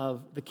will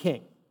of the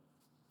king.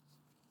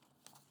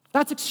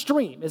 That's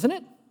extreme, isn't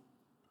it?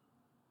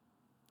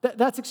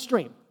 That's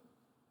extreme.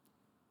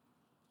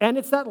 And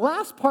it's that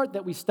last part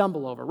that we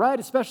stumble over, right?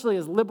 Especially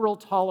as liberal,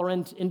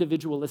 tolerant,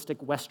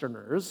 individualistic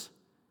Westerners.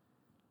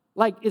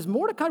 Like, is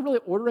Mordecai really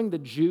ordering the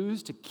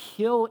Jews to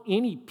kill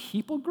any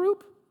people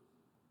group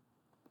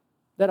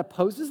that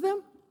opposes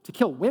them? To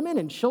kill women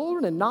and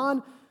children and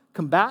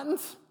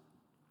non-combatants?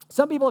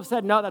 Some people have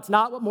said, no, that's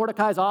not what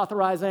Mordecai is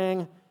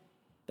authorizing.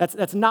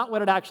 That's not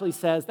what it actually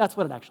says. That's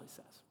what it actually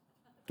says,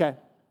 okay?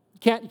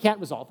 You can't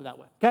resolve it that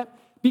way, okay?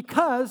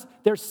 Because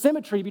there's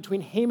symmetry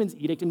between Haman's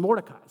edict and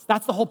Mordecai's.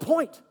 That's the whole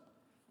point,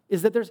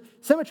 is that there's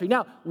symmetry.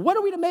 Now, what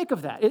are we to make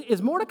of that?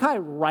 Is Mordecai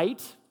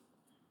right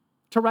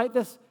to write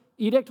this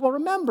edict? Well,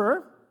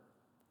 remember,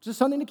 just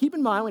something to keep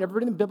in mind whenever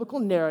reading the biblical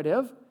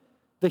narrative,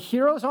 the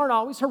heroes aren't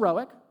always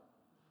heroic.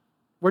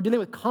 We're dealing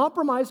with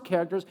compromised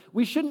characters.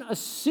 We shouldn't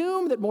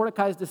assume that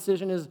Mordecai's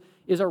decision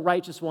is a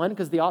righteous one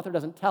because the author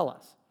doesn't tell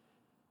us.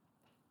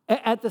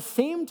 At the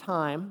same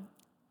time,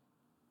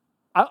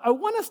 I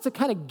want us to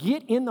kind of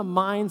get in the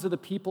minds of the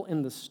people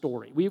in the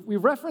story.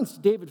 We've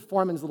referenced David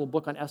Foreman's little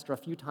book on Esther a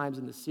few times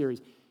in this series.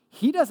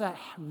 He does a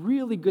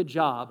really good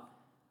job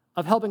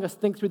of helping us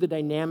think through the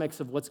dynamics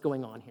of what's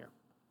going on here.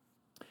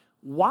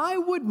 Why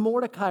would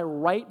Mordecai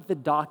write the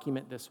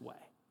document this way?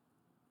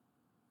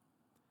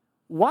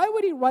 Why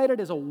would he write it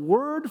as a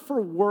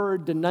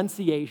word-for-word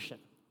denunciation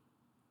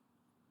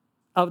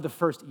of the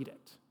first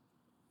edict?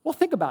 Well,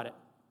 think about it.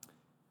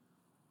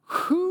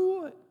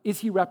 Who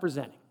is he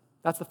representing?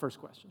 That's the first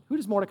question. Who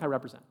does Mordecai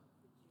represent?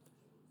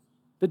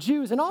 The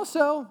Jews, and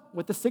also,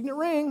 with the signet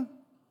ring,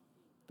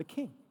 the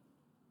king.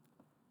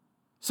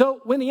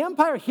 So when the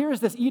empire hears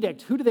this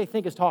edict, who do they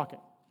think is talking?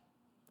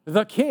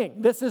 The king.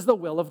 This is the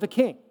will of the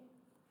king.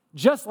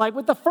 Just like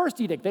with the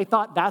first edict, they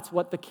thought that's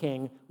what the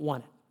king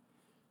wanted.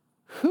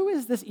 Who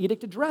is this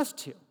edict addressed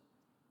to?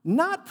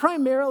 Not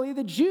primarily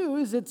the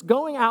Jews. It's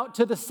going out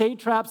to the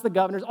satraps, the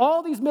governors,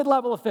 all these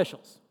mid-level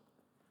officials.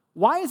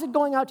 Why is it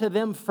going out to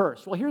them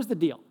first? Well, here's the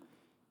deal.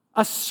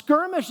 A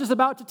skirmish is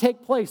about to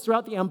take place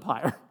throughout the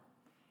empire.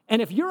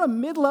 And if you're a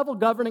mid-level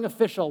governing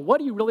official, what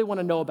do you really want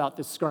to know about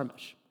this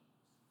skirmish?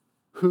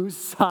 Whose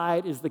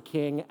side is the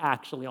king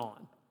actually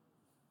on?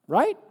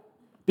 right?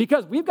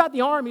 Because we've got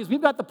the armies,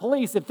 we've got the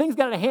police. If things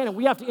get out of hand and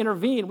we have to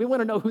intervene, we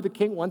want to know who the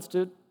king wants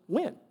to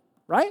win,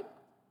 right?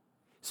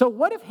 So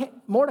what if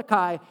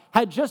Mordecai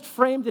had just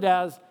framed it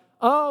as,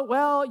 oh,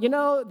 well,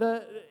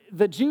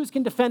 the Jews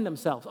can defend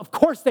themselves. Of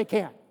course they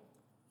can,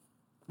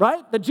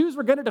 right? The Jews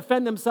were going to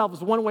defend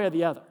themselves one way or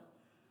the other.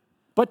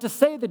 But to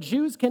say the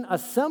Jews can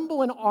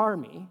assemble an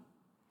army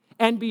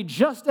and be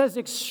just as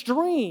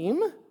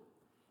extreme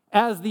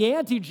as the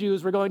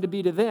anti-Jews were going to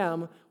be to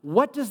them,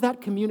 what does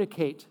that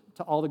communicate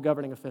to all the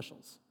governing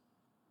officials?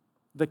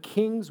 The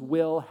king's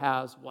will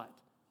has what?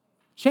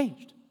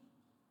 Changed.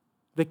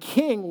 The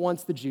king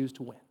wants the Jews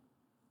to win,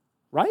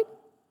 right?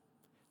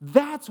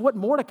 That's what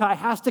Mordecai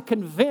has to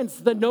convince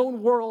the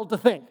known world to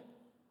think.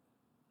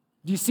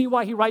 Do you see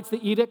why he writes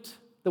the edict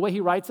the way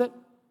he writes it?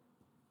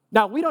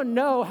 Now, we don't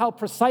know how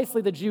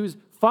precisely the Jews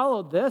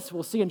followed this.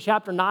 We'll see in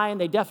chapter 9,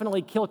 they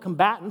definitely kill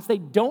combatants. They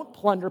don't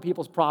plunder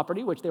people's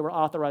property, which they were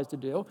authorized to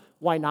do.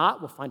 Why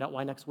not? We'll find out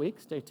why next week.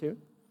 Stay tuned.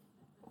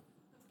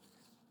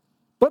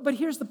 But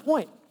here's the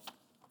point.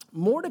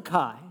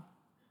 Mordecai,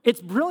 it's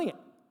brilliant.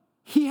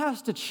 He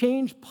has to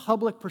change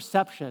public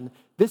perception.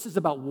 This is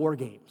about war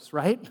games,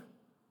 right?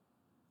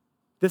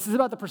 This is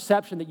about the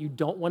perception that you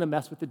don't want to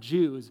mess with the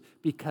Jews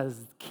because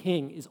the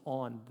king is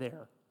on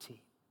their team,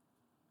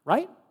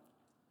 right?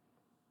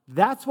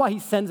 That's why he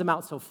sends them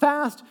out so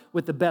fast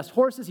with the best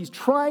horses. He's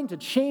trying to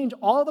change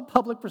all the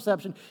public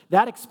perception.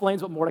 That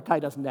explains what Mordecai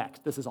does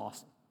next. This is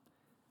awesome.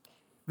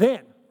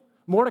 Then,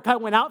 Mordecai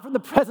went out from the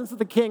presence of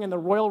the king in the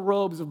royal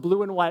robes of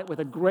blue and white with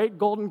a great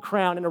golden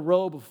crown and a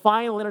robe of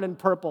fine linen and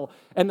purple,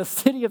 and the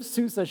city of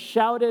Susa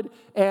shouted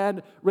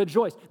and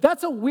rejoiced.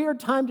 That's a weird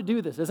time to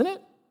do this, isn't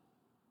it?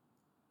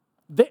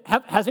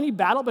 Has any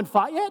battle been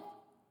fought yet?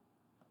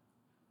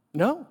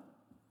 No.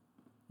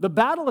 The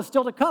battle is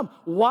still to come.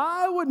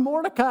 Why would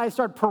Mordecai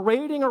start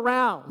parading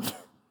around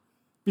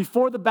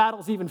before the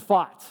battle's even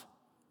fought?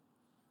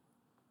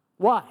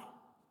 Why?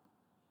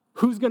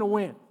 Who's going to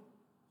win?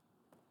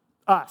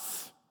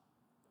 Us.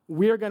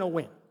 We're going to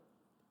win.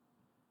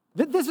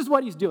 This is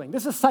what he's doing.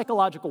 This is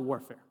psychological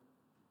warfare.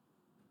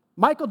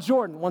 Michael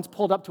Jordan once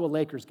pulled up to a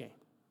Lakers game,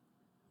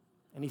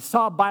 and he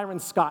saw Byron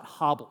Scott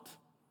hobbled.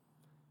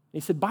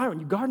 And he said, Byron,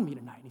 you guarding me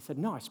tonight? And he said,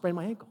 no, I sprained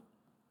my ankle.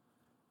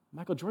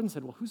 Michael Jordan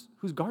said, well,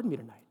 who's guarding me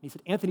tonight? And he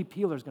said, Anthony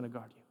Peeler's going to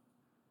guard you.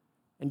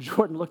 And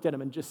Jordan looked at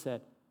him and just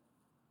said,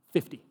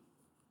 50.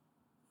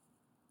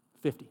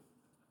 50.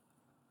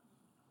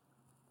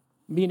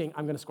 Meaning,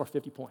 I'm going to score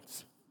 50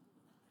 points.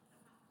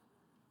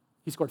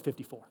 He scored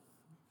 54.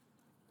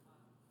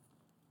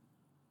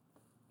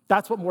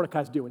 That's what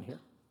Mordecai's doing here.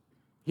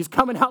 He's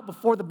coming out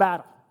before the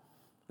battle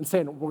and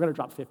saying, we're going to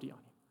drop 50 on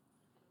you.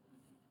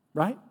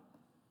 Right?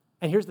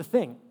 And here's the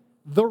thing.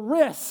 The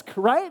risk,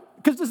 right?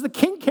 Because does the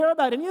king care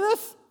about any of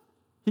this?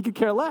 He could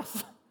care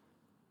less.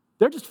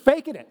 They're just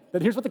faking it,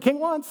 that here's what the king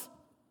wants.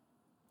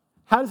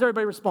 How does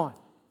everybody respond?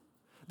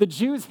 The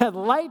Jews had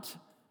light,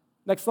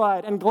 next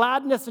slide, and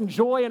gladness and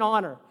joy and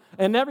honor.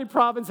 In every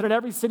province and in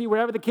every city,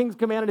 wherever the king's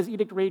command and his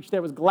edict reached,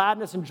 there was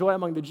gladness and joy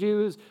among the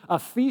Jews, a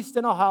feast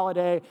and a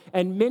holiday,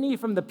 and many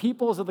from the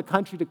peoples of the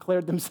country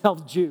declared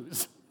themselves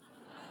Jews.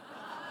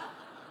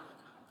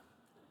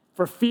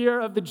 For fear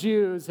of the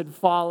Jews had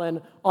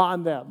fallen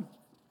on them.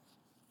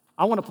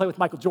 I want to play with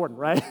Michael Jordan,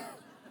 right?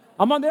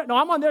 I'm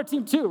on their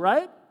team too,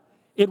 right?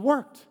 It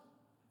worked.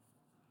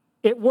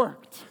 It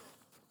worked.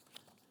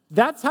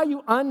 That's how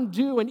you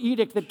undo an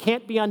edict that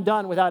can't be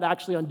undone without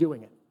actually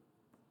undoing it.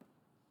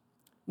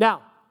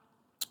 Now,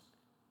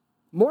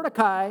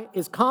 Mordecai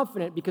is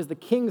confident because the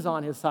king's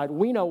on his side.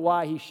 We know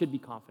why he should be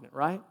confident,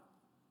 right?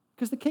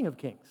 Because the King of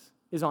Kings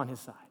is on his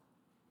side.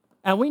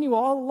 And we knew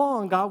all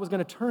along God was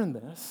going to turn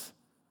this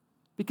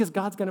because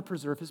God's going to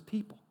preserve his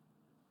people.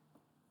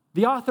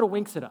 The author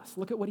winks at us.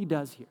 Look at what he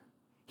does here.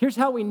 Here's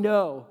how we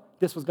know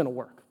this was going to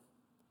work.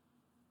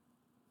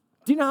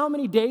 Do you know how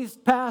many days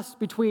passed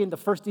between the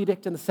first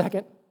edict and the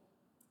second?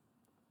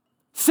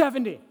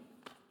 70.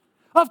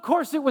 Of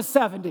course it was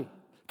 70,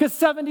 because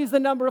 70 is the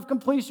number of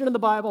completion in the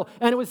Bible,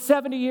 and it was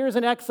 70 years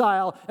in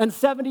exile, and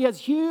 70 has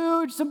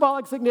huge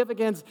symbolic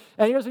significance.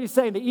 And here's what he's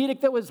saying. The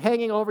edict that was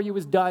hanging over you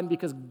was done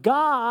because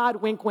God,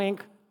 wink,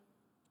 wink,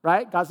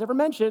 right? God's never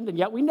mentioned, and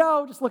yet we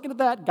know, just looking at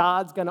that,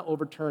 God's going to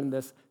overturn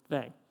this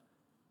thing.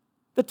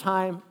 The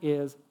time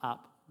is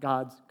up.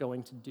 God's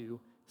going to do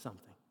something.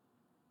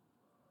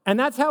 And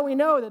that's how we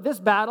know that this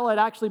battle, it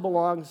actually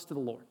belongs to the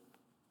Lord.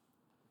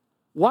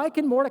 Why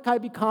can Mordecai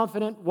be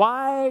confident?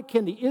 Why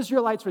can the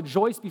Israelites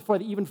rejoice before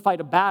they even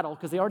fight a battle?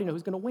 Because they already know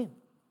who's going to win.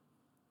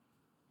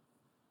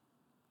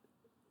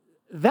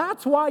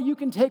 That's why you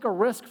can take a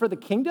risk for the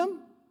kingdom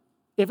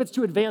if it's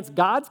to advance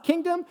God's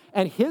kingdom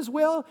and his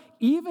will.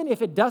 Even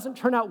if it doesn't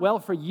turn out well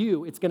for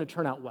you, it's going to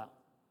turn out well.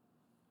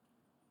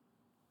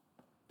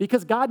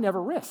 Because God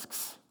never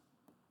risks.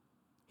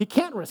 He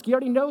can't risk. He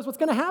already knows what's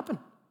going to happen.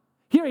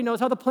 He already knows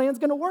how the plan's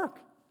going to work.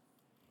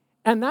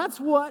 And that's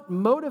what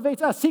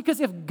motivates us. See, because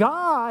if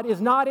God is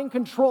not in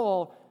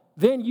control,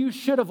 then you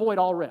should avoid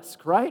all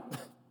risk, right?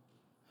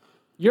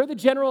 You're the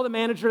general, the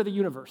manager of the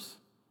universe.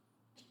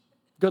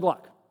 Good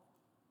luck.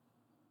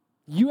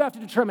 You have to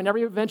determine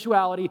every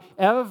eventuality,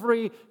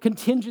 every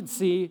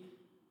contingency,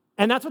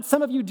 and that's what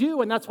some of you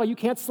do, and that's why you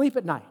can't sleep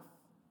at night.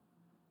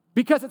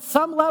 Because at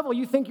some level,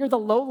 you think you're the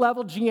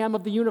low-level GM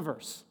of the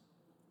universe,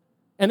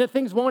 and that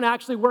things won't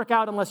actually work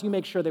out unless you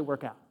make sure they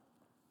work out.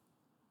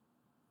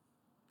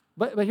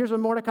 But here's what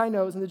Mordecai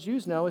knows and the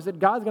Jews know, is that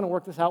God's going to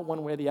work this out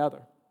one way or the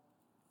other.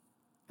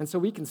 And so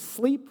we can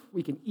sleep,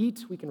 we can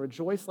eat, we can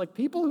rejoice like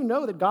people who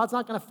know that God's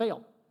not going to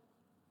fail.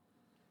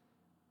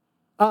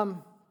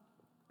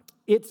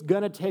 It's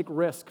going to take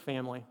risk,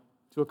 family,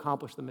 to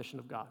accomplish the mission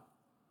of God.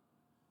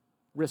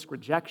 Risk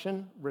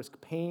rejection,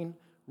 risk pain,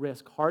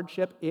 risk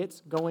hardship.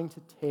 It's going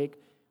to take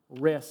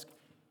risk.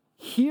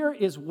 Here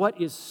is what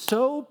is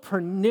so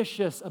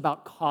pernicious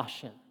about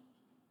caution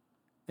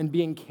and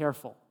being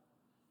careful.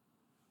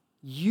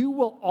 You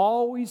will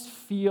always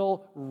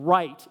feel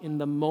right in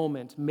the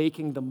moment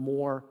making the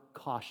more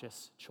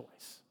cautious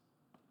choice.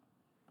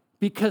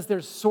 Because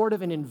there's sort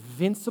of an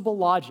invincible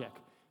logic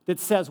that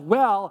says,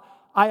 well,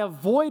 I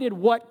avoided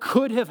what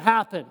could have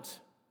happened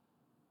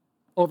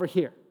over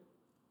here.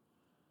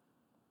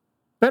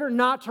 Better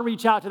not to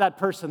reach out to that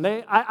person.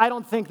 I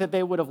don't think that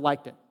they would have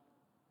liked it.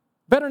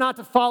 Better not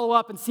to follow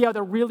up and see how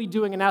they're really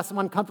doing and ask them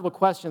uncomfortable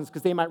questions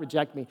because they might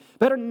reject me.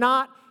 Better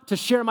not to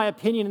share my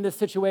opinion in this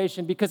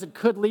situation because it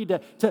could lead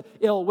to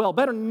ill will.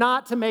 Better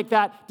not to make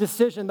that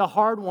decision the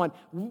hard one.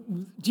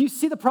 Do you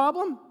see the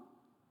problem?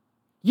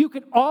 You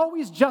can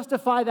always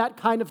justify that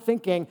kind of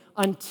thinking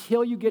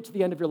until you get to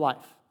the end of your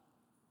life.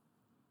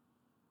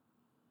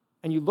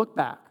 And you look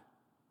back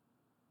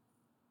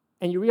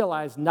and you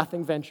realize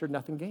nothing ventured,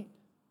 nothing gained.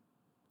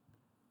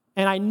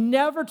 And I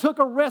never took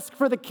a risk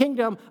for the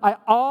kingdom. I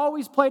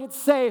always played it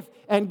safe.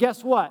 And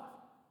guess what?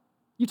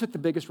 You took the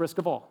biggest risk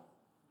of all,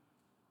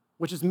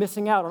 which is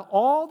missing out on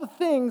all the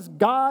things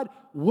God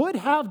would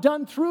have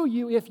done through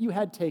you if you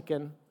had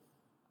taken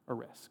a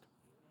risk.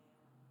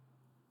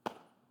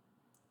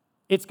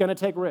 It's going to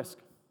take risk.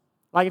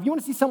 Like if you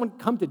want to see someone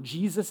come to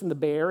Jesus in the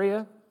Bay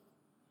Area,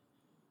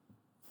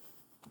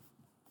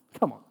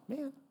 come on,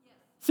 man.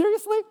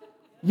 Seriously?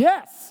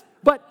 Yes.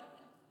 But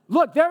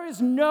look, there is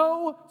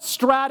no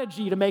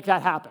strategy to make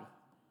that happen.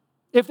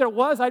 If there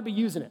was, I'd be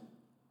using it.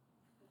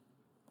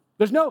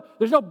 There's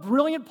no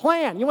brilliant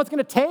plan. You know what's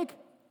going to take?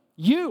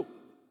 You.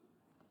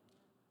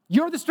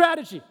 You're the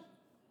strategy.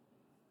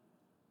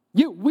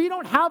 You. We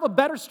don't have a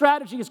better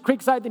strategy as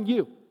Creekside than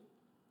you.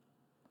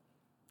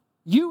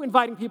 You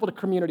inviting people to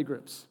community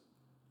groups.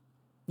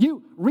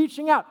 You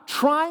reaching out,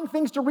 trying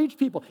things to reach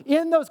people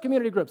in those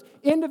community groups,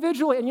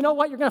 individually. And you know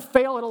what? You're going to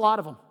fail at a lot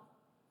of them.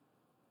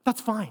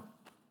 That's fine.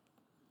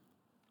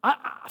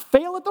 I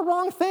fail at the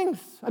wrong things.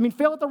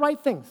 Fail at the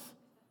right things.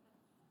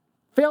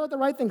 Fail at the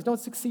right things. Don't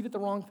succeed at the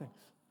wrong things.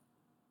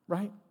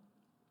 Right?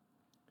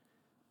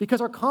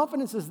 Because our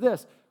confidence is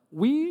this.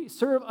 We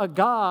serve a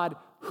God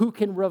who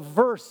can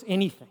reverse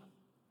anything.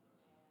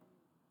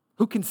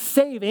 Who can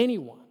save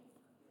anyone.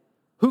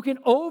 Who can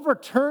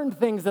overturn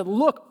things that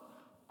look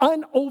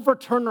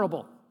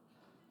unoverturnable.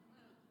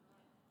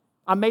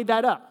 I made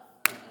that up.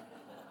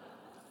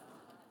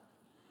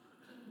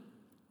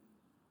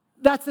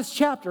 That's this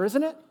chapter,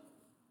 isn't it?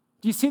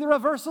 Do you see the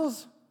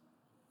reversals?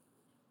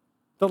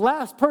 The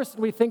last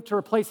person we think to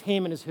replace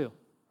Haman is who?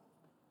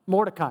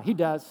 Mordecai. He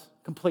does,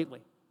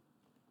 completely.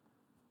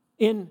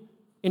 In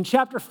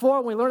chapter 4,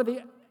 when we learn of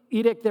the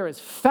edict, there is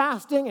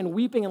fasting and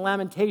weeping and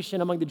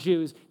lamentation among the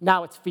Jews.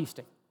 Now it's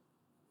feasting.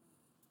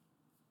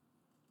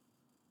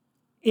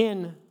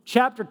 In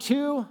chapter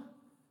 2,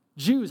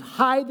 Jews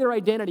hide their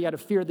identity out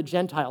of fear of the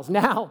Gentiles.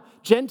 Now,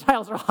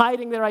 Gentiles are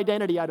hiding their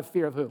identity out of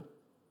fear of who?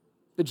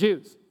 The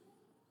Jews.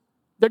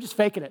 They're just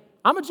faking it.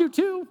 I'm a Jew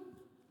too.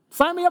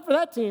 Sign me up for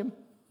that team.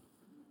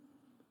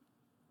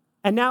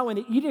 And now when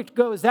the edict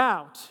goes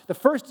out, the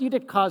first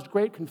edict caused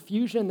great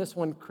confusion. This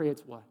one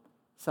creates what?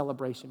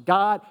 Celebration.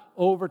 God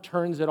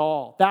overturns it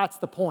all. That's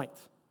the point.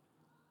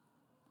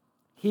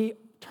 He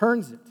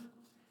turns it.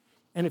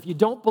 And if you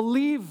don't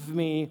believe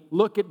me,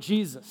 look at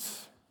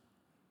Jesus.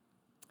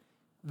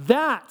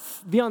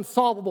 That's the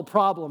unsolvable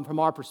problem from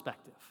our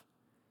perspective.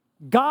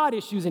 God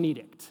issues an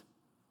edict.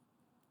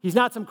 He's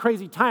not some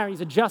crazy tyrant.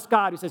 He's a just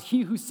God who says,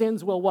 he who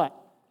sins will what?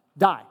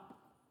 Die.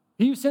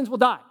 He who sins will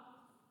die.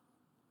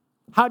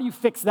 How do you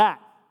fix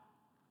that?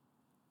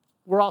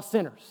 We're all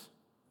sinners.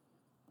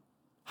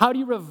 How do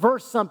you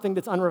reverse something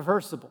that's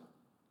unreversible?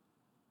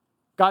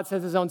 God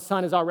says his own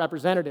son is our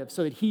representative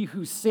so that he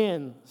who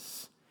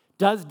sins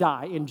does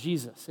die in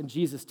Jesus, and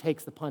Jesus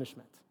takes the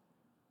punishment.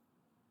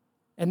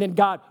 And then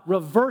God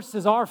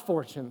reverses our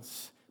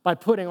fortunes by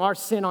putting our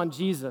sin on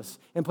Jesus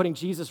and putting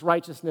Jesus'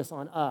 righteousness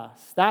on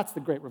us. That's the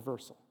great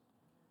reversal.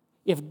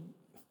 If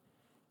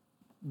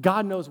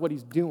God knows what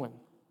he's doing,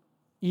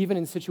 even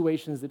in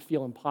situations that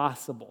feel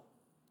impossible.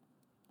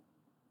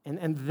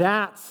 And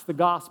that's the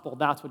gospel.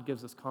 That's what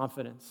gives us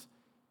confidence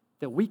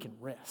that we can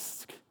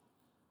risk.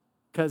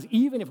 Because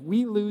even if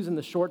we lose in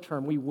the short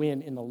term, we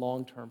win in the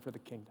long term for the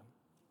kingdom.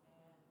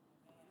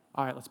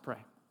 All right, let's pray.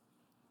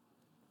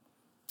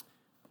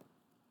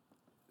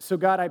 So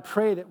God, I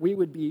pray that we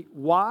would be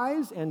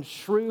wise and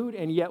shrewd,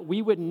 and yet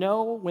we would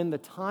know when the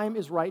time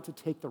is right to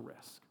take the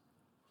risk.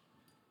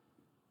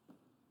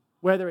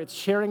 Whether it's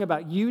sharing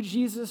about you,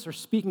 Jesus, or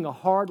speaking a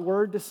hard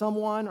word to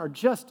someone, or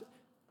just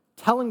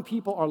telling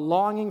people or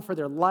longing for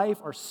their life,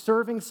 or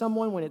serving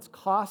someone when it's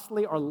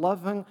costly, or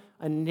loving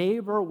a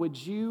neighbor, would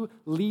you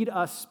lead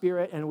us,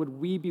 Spirit, and would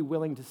we be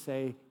willing to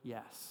say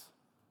yes?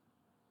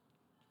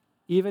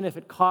 Even if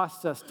it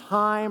costs us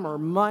time or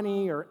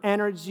money or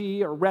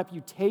energy or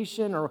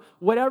reputation or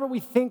whatever we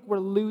think we're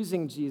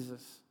losing,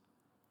 Jesus,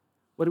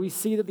 would we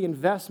see that the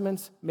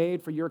investments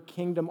made for your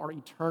kingdom are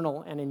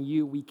eternal, and in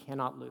you we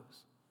cannot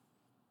lose?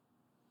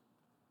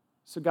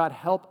 So God,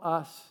 help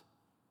us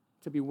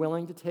to be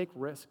willing to take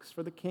risks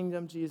for the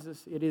kingdom,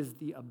 Jesus. It is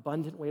the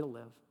abundant way to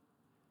live.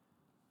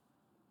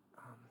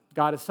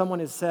 God, as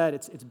someone has said,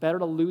 it's better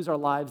to lose our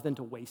lives than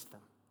to waste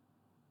them.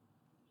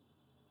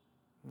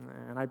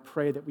 And I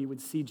pray that we would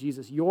see,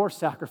 Jesus, your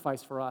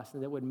sacrifice for us,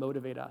 and that would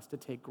motivate us to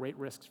take great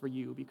risks for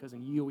you, because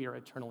in you we are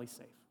eternally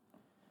safe.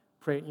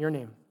 Pray it in your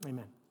name.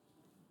 Amen.